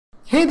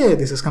Hey there,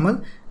 this is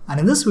Kamal, and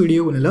in this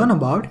video we'll learn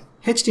about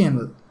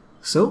HTML.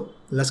 So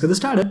let's get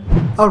started.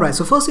 Alright,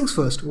 so first things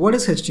first, what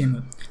is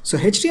HTML? So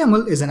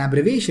HTML is an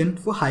abbreviation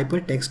for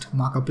Hypertext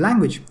Markup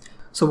Language.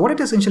 So what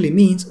it essentially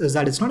means is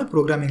that it's not a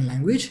programming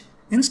language,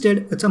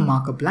 instead it's a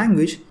markup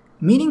language,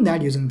 meaning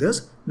that using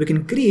this we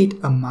can create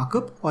a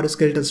markup or a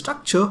skeletal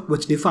structure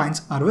which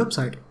defines our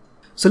website.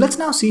 So let's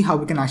now see how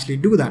we can actually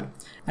do that.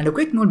 And a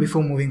quick note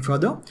before moving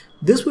further,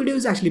 this video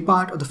is actually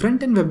part of the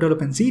front-end web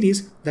development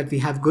series that we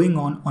have going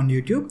on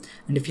YouTube.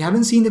 And if you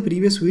haven't seen the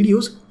previous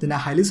videos, then I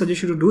highly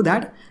suggest you to do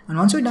that. And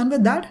once you're done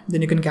with that,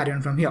 then you can carry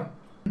on from here.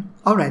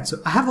 Alright, so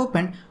I have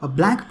opened a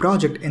blank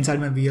project inside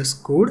my VS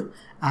Code,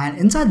 and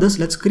inside this,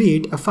 let's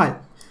create a file.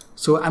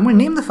 So I'm going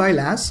to name the file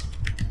as,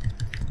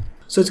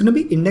 so it's going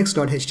to be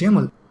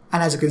index.html.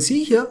 And as you can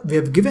see here, we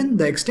have given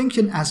the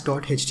extension as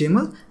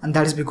 .html, and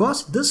that is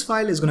because this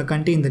file is going to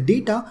contain the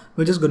data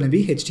which is going to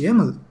be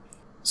HTML.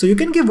 So you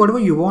can give whatever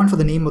you want for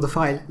the name of the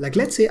file. Like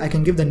let's say I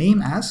can give the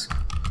name as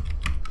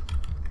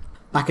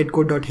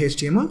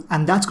packetcode.html,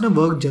 and that's going to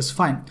work just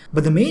fine.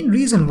 But the main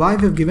reason why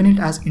we've given it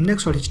as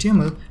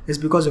index.html is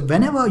because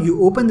whenever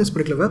you open this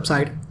particular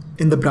website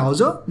in the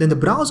browser, then the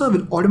browser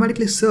will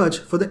automatically search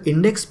for the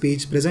index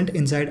page present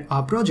inside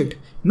our project,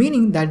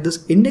 meaning that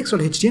this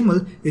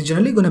index.html is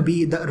generally going to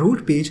be the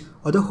root page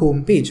or the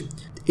home page.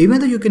 Even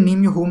though you can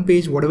name your home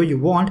page whatever you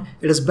want,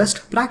 it is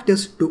best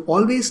practice to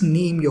always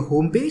name your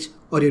home page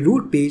or your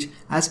root page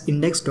as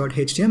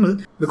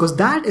index.html, because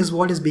that is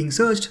what is being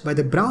searched by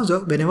the browser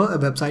whenever a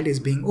website is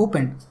being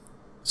opened.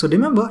 So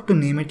remember to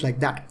name it like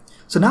that.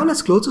 So now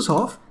let's close this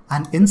off,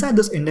 and inside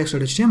this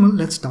index.html,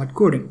 let's start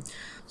coding.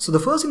 So the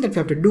first thing that we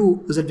have to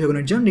do is that we're going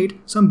to generate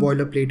some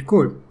boilerplate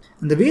code.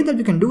 And the way that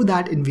we can do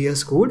that in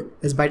VS Code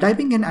is by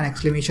typing in an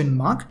exclamation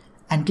mark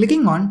and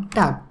clicking on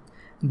tab.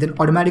 Then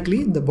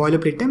automatically the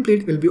boilerplate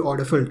template will be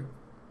auto filled.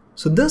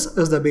 So this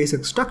is the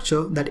basic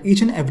structure that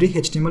each and every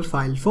HTML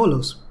file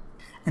follows.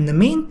 And the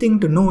main thing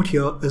to note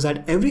here is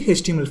that every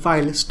HTML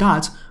file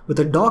starts with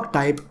a doc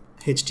type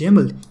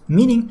HTML,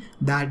 meaning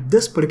that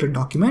this particular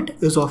document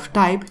is of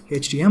type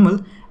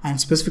HTML, and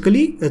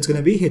specifically it's going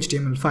to be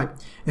HTML5.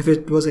 If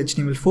it was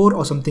HTML4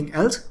 or something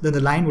else, then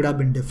the line would have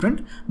been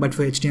different, but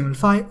for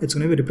HTML5 it's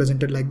going to be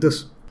represented like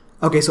this.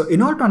 Okay, so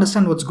in order to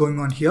understand what's going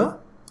on here,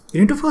 you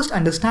need to first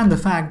understand the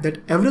fact that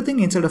everything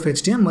inside of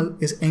HTML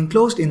is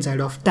enclosed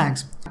inside of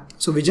tags.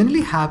 So we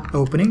generally have an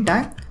opening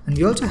tag and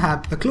we also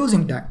have a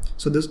closing tag.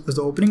 So this is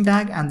the opening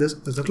tag and this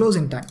is the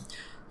closing tag.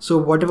 So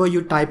whatever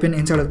you type in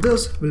inside of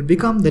this will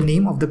become the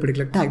name of the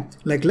particular tag.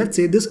 Like let's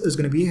say this is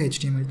going to be a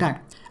HTML tag.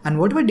 And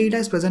whatever data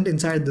is present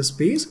inside this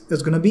space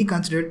is going to be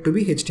considered to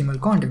be HTML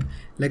content.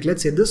 Like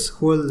let's say this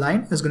whole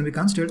line is going to be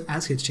considered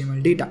as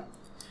HTML data.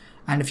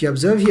 And if you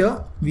observe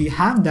here, we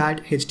have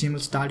that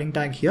HTML starting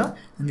tag here,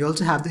 and we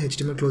also have the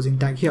HTML closing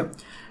tag here.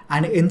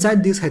 And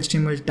inside this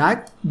HTML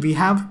tag, we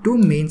have two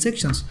main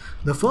sections.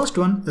 The first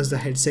one is the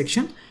head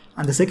section,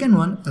 and the second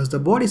one is the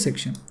body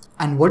section.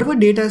 And whatever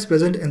data is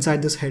present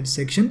inside this head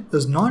section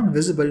is not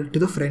visible to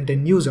the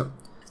front-end user.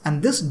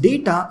 And this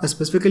data is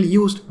specifically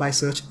used by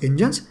search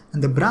engines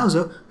and the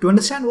browser to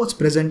understand what's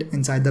present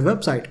inside the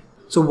website.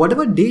 So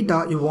whatever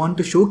data you want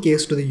to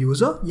showcase to the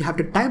user, you have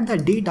to type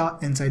that data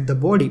inside the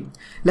body.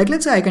 Like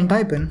let's say I can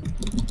type in,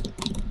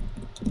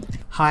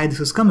 "Hi, this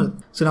is Kamal."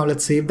 So now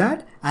let's save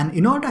that. And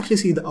in order to actually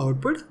see the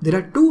output, there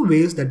are two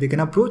ways that we can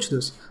approach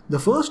this. The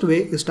first way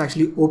is to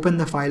actually open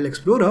the file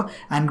explorer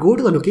and go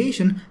to the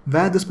location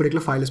where this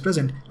particular file is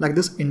present, like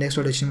this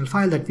index.html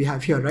file that we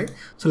have here, right?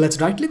 So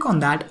let's right click on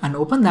that and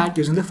open that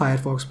using the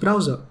Firefox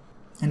browser.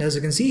 And as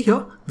you can see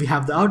here, we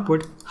have the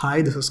output,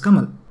 "Hi, this is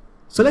Kamal."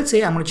 So let's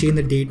say I'm going to change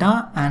the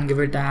data and give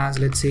it as,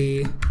 let's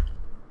say,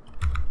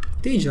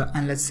 Teja,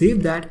 and let's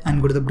save that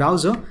and go to the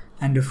browser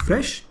and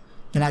refresh.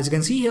 Then as you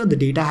can see here, the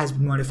data has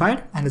been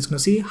modified and it's going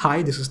to say,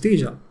 "Hi, this is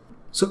Teja."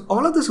 So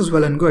all of this is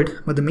well and good,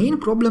 but the main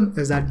problem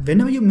is that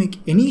whenever you make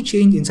any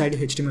change inside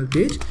your HTML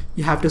page,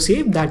 you have to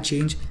save that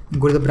change and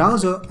go to the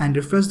browser and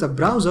refresh the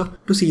browser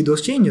to see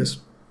those changes.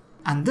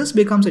 And this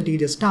becomes a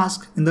tedious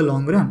task in the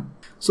long run.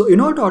 So in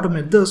order to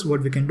automate this,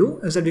 what we can do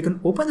is that we can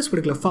open this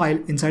particular file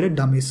inside a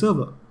dummy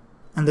server.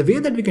 And the way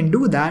that we can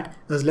do that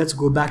is, let's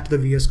go back to the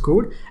VS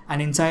Code and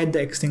inside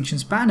the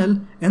extensions panel,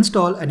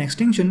 install an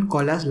extension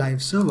called as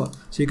live server.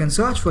 So you can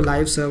search for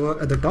live server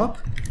at the top,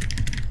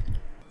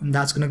 and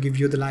that's going to give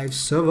you the live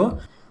server.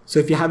 So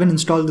if you haven't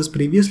installed this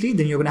previously,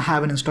 then you're going to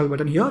have an install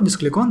button here. Just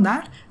click on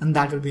that and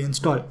that will be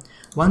installed.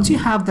 Once you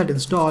have that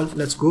installed,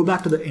 let's go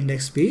back to the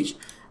index page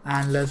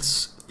and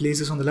let's place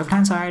this on the left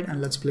hand side and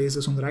let's place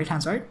this on the right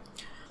hand side.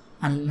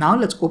 And now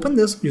let's open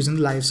this using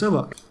the live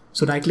server.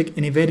 So right click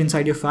anywhere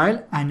inside your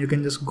file and you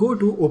can just go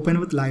to open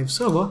with live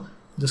server.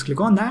 Just click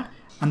on that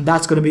and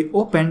that's going to be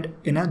opened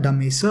in a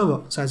dummy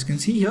server. So as you can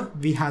see here,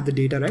 we have the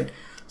data, right?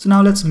 So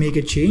now let's make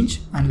a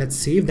change and let's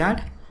save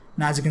that.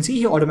 And as you can see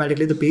here,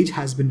 automatically the page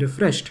has been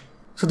refreshed.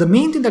 So the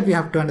main thing that we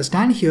have to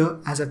understand here,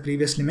 as I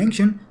previously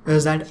mentioned,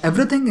 is that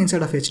everything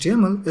inside of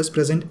HTML is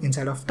present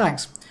inside of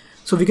tags.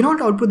 So we cannot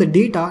output the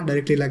data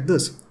directly like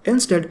this.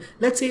 Instead,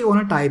 let's say you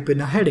want to type in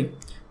a heading.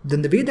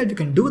 Then the way that you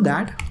can do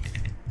that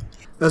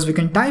is we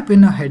can type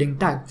in a heading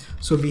tag.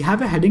 So we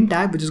have a heading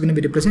tag which is going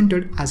to be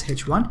represented as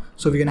h1.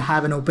 So we're going to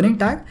have an opening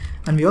tag,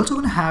 and we're also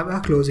going to have a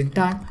closing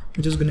tag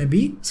which is going to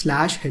be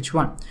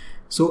 /h1.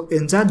 So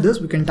inside this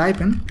we can type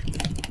in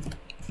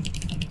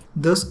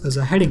this is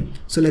a heading.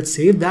 So let's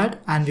save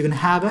that, and we're going to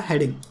have a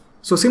heading.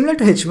 So similar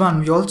to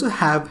h1, we also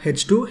have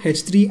h2,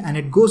 h3, and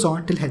it goes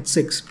on till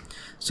h6.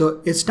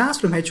 So it starts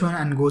from h1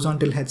 and goes on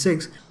till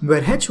h6,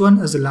 where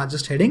h1 is the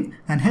largest heading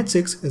and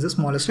h6 is the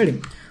smallest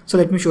heading. So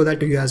let me show that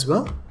to you as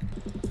well.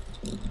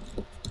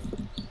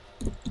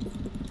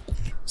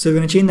 So we're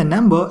going to change the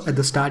number at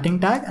the starting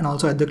tag and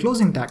also at the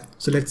closing tag.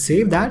 So let's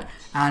save that,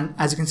 and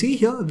as you can see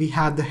here, we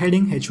have the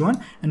heading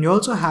h1, and we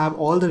also have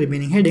all the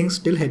remaining headings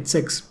till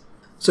h6.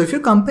 So if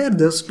you compare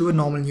this to a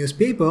normal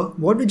newspaper,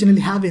 what we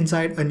generally have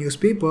inside a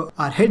newspaper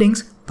are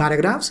headings,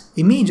 paragraphs,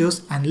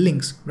 images, and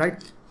links,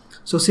 right?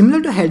 So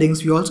similar to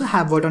headings, we also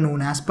have what are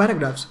known as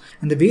paragraphs.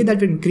 And the way that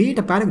we can create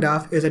a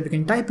paragraph is that we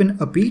can type in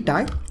a p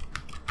tag,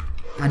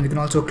 and we can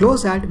also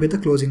close that with a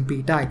closing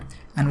p tag.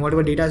 And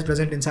whatever data is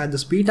present inside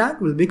this p tag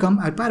will become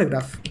a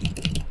paragraph.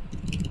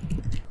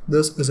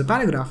 This is a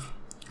paragraph.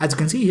 As you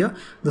can see here,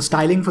 the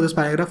styling for this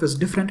paragraph is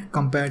different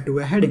compared to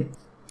a heading.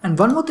 And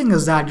one more thing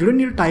is that you don't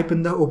need to type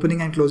in the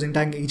opening and closing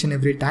tag each and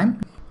every time.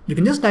 You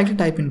can just directly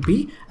type in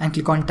P and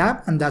click on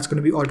tab, and that's going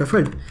to be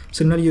autofilled.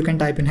 Similarly, you can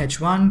type in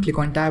H1, click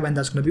on tab, and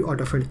that's going to be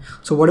autofilled.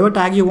 So whatever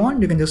tag you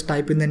want, you can just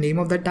type in the name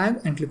of that tag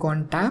and click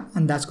on tab,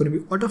 and that's going to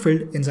be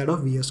autofilled inside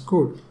of VS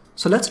Code.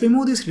 So let's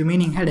remove these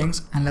remaining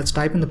headings, and let's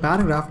type in the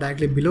paragraph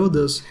directly below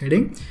this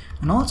heading.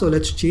 And also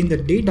let's change the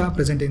data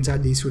present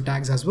inside these two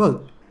tags as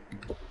well.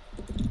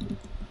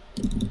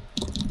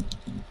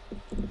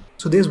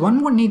 So there's one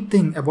more neat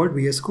thing about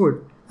VS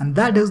Code, and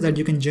that is that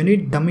you can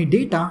generate dummy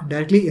data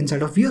directly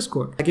inside of VS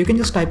Code. Like you can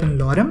just type in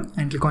lorem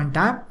and click on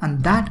tab,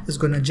 and that is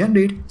going to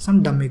generate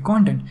some dummy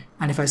content.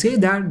 And if I say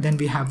that, then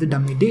we have the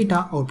dummy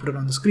data output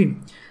on the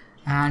screen.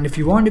 And if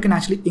you want, you can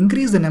actually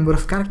increase the number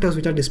of characters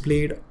which are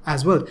displayed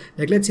as well.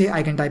 Like let's say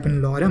I can type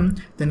in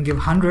lorem, then give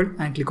 100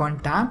 and click on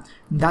tab.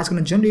 That's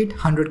going to generate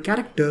 100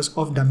 characters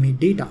of dummy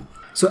data.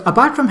 So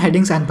apart from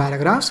headings and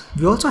paragraphs,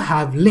 we also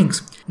have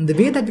links. And the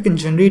way that we can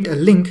generate a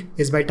link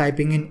is by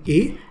typing in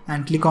A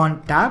and click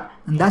on tab,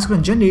 and that's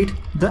going to generate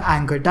the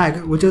anchor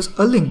tag, which is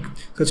a link.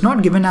 So it's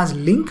not given as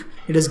link,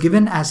 it is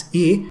given as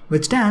A,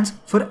 which stands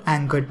for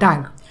anchor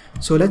tag.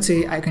 So let's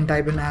say I can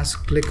type in as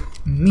click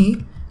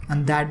me,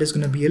 and that is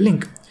going to be a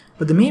link.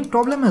 But the main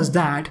problem is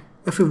that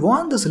if we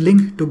want this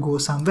link to go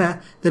somewhere,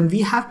 then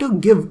we have to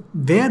give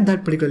where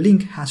that particular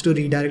link has to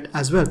redirect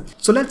as well.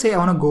 So let's say I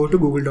want to go to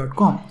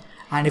google.com.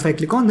 And if I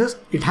click on this,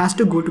 it has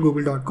to go to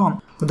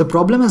google.com. But the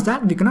problem is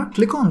that we cannot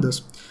click on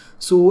this.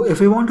 So if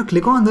we want to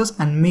click on this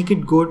and make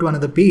it go to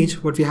another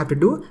page, what we have to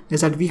do is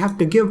that we have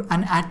to give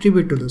an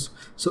attribute to this.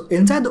 So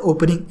inside the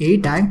opening A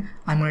tag,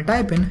 I'm going to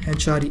type in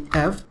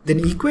href, then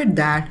equate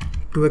that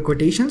to a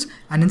quotations,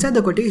 and inside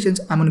the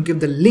quotations, I'm going to give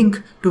the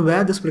link to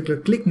where this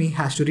particular click me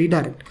has to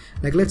redirect.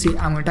 Like let's say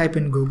I'm going to type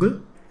in Google.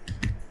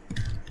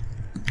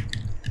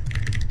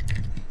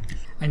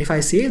 And if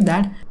I save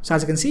that, so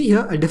as you can see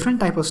here, a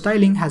different type of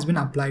styling has been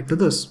applied to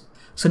this.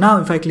 So now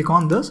if I click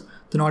on this,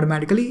 then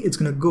automatically it's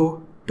going to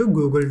go to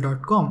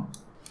google.com.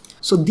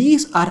 So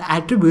these are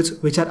attributes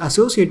which are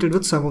associated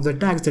with some of the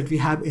tags that we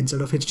have inside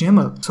of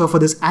HTML. So for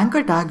this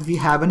anchor tag, we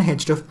have an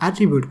href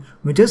attribute,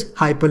 which is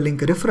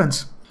hyperlink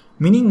reference,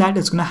 meaning that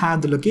it's going to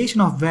have the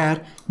location of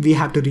where we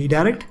have to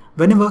redirect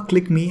whenever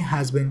click me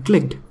has been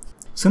clicked.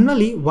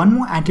 Similarly, one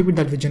more attribute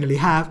that we generally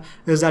have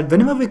is that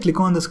whenever we click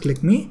on this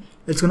click me,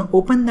 it's going to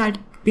open that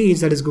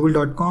page that is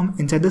google.com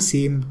inside the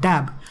same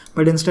tab.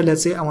 But instead,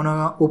 let's say I want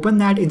to open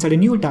that inside a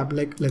new tab,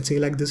 like let's say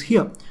like this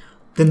here.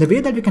 Then the way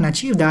that we can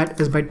achieve that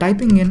is by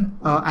typing in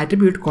an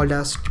attribute called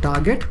as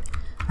target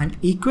and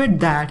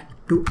equate that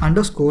to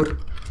underscore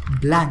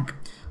blank.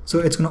 So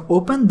it's going to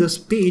open this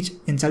page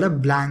inside a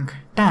blank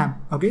tab.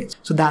 Okay,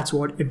 so that's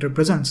what it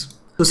represents.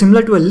 So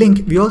similar to a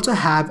link, we also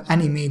have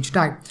an image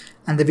tag,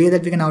 and the way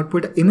that we can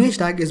output an image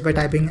tag is by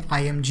typing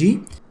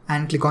img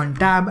and click on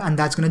tab, and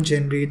that's going to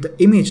generate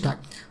the image tag.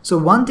 So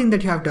one thing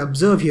that you have to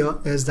observe here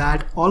is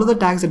that all of the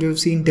tags that we've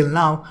seen till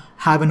now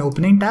have an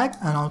opening tag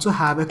and also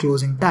have a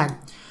closing tag.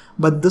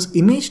 But this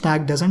image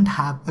tag doesn't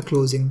have a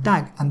closing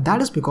tag, and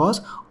that is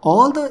because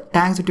all the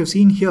tags that you've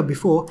seen here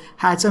before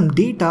had some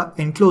data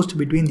enclosed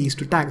between these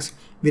two tags,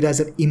 whereas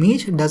an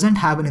image doesn't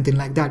have anything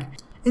like that.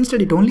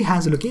 Instead, it only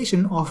has a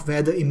location of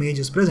where the image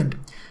is present.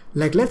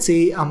 Like let's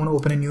say I'm going to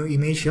open a new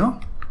image here.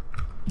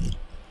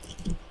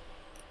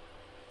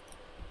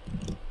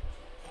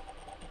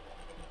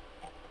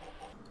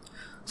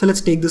 So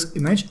let's take this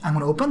image. I'm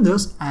going to open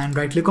this and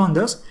right click on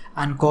this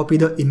and copy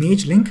the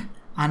image link,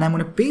 and I'm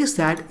going to paste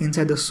that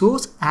inside the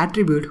source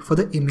attribute for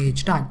the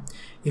image tag.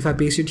 If I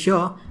paste it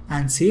here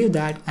and save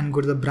that and go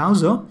to the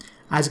browser,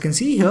 as you can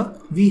see here,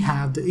 we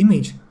have the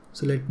image.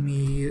 So let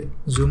me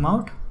zoom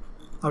out.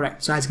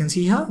 Alright, so as you can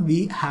see here,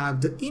 we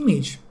have the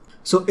image.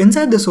 So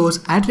inside the source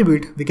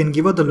attribute, we can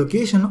give out the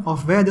location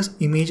of where this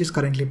image is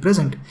currently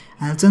present.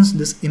 And since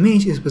this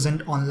image is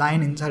present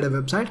online inside a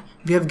website,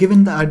 we have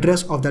given the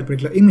address of that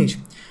particular image.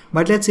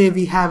 But let's say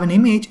we have an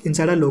image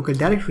inside a local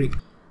directory.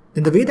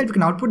 Then the way that we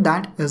can output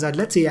that is that,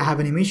 let's say I have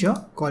an image here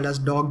called as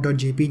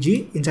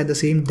dog.jpg inside the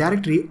same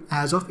directory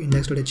as of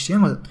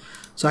index.html.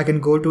 So I can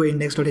go to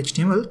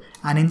index.html,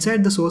 and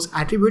inside the source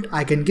attribute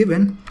I can give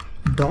in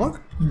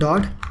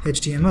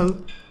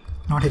dog.html,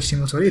 not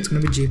HTML, sorry, it's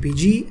going to be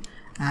jpg,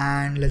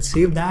 and let's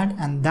save that,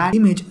 and that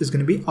image is going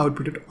to be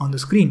outputted on the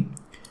screen.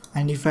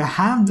 And if I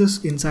have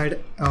this inside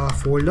a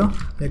folder,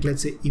 like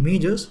let's say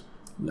images,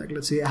 like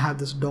let's say I have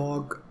this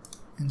dog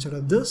inside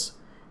of this,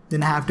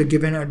 then I have to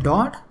give in a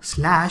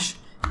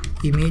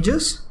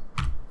 ./images,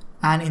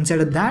 and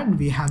inside of that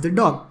we have the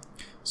dog.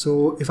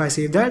 So if I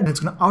save that, it's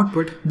going to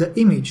output the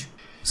image.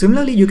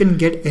 Similarly, you can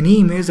get any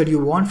image that you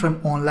want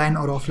from online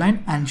or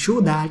offline and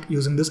show that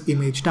using this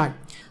image tag.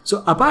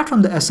 So apart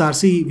from the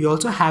src, we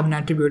also have an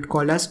attribute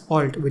called as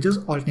alt, which is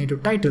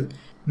alternative title,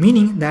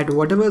 meaning that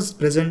whatever is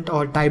present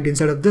or typed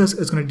inside of this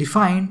is going to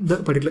define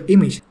the particular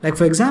image. Like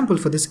for example,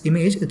 for this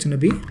image, it's going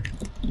to be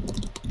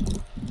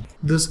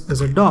this is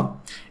a dog.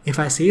 If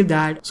I save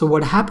that, so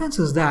what happens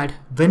is that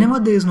whenever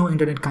there is no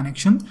internet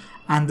connection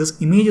and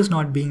this image is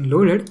not being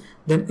loaded,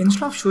 then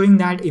instead of showing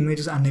that image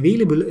is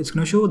unavailable, it's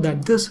going to show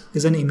that this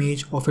is an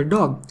image of a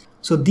dog.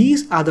 So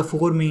these are the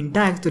 4 main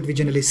tags that we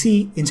generally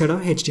see inside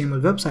of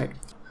HTML website.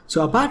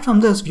 So apart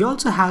from this, we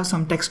also have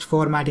some text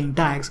formatting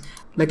tags.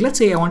 Like let's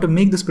say I want to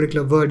make this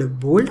particular word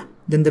bold,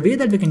 then the way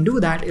that we can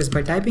do that is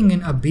by typing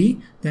in a B,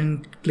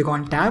 then click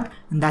on tab,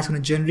 and that's going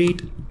to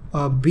generate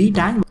a B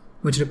tag,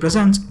 which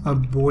represents a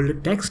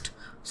bold text.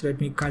 So let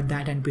me cut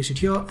that and paste it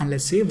here, and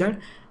let's save that.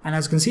 And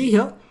as you can see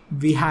here,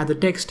 we have the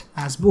text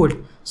as bold.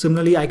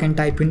 Similarly, I can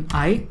type in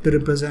I to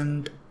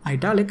represent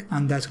italic,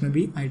 and that's going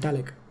to be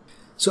italic.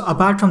 So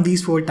apart from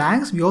these 4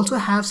 tags, we also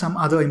have some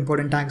other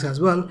important tags as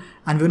well,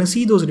 and we're going to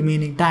see those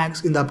remaining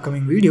tags in the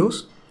upcoming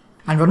videos.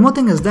 And one more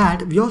thing is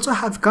that we also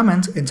have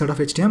comments inside of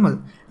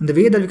HTML, and the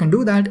way that we can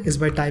do that is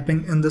by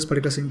typing in this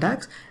particular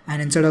syntax,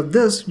 and instead of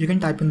this, you can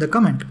type in the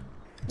comment.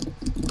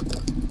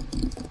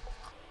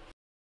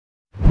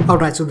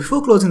 Alright, so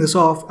before closing this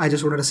off, I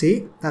just wanted to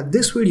say that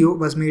this video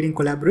was made in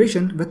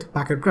collaboration with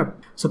PacketPrep.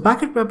 So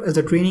PacketPrep is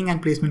a training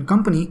and placement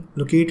company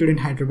located in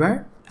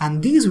Hyderabad,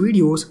 and these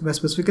videos were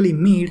specifically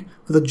made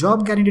for the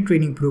job guarantee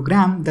training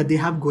program that they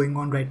have going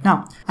on right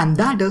now, and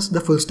that is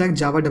the full stack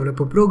Java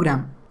developer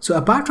program. So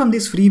apart from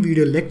these free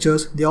video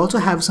lectures, they also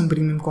have some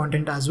premium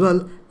content as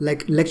well,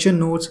 like lecture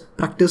notes,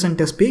 practice and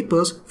test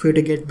papers for you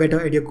to get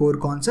better at your core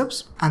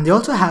concepts. And they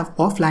also have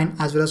offline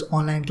as well as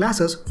online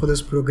classes for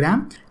this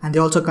program. And they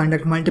also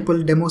conduct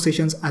multiple demo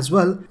sessions as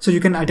well. So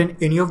you can attend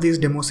any of these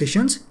demo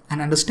sessions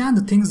and understand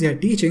the things they are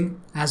teaching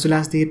as well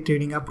as their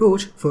training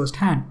approach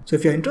firsthand. So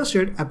if you're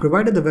interested, I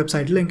provided the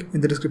website link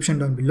in the description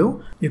down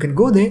below. You can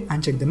go there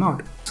and check them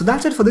out. So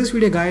that's it for this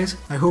video, guys.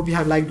 I hope you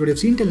have liked what you've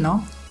seen till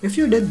now. If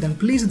you did, then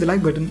please hit the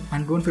like button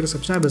and don't forget to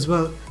subscribe as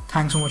well.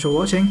 Thanks so much for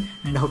watching,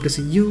 and I hope to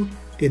see you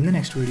in the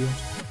next video.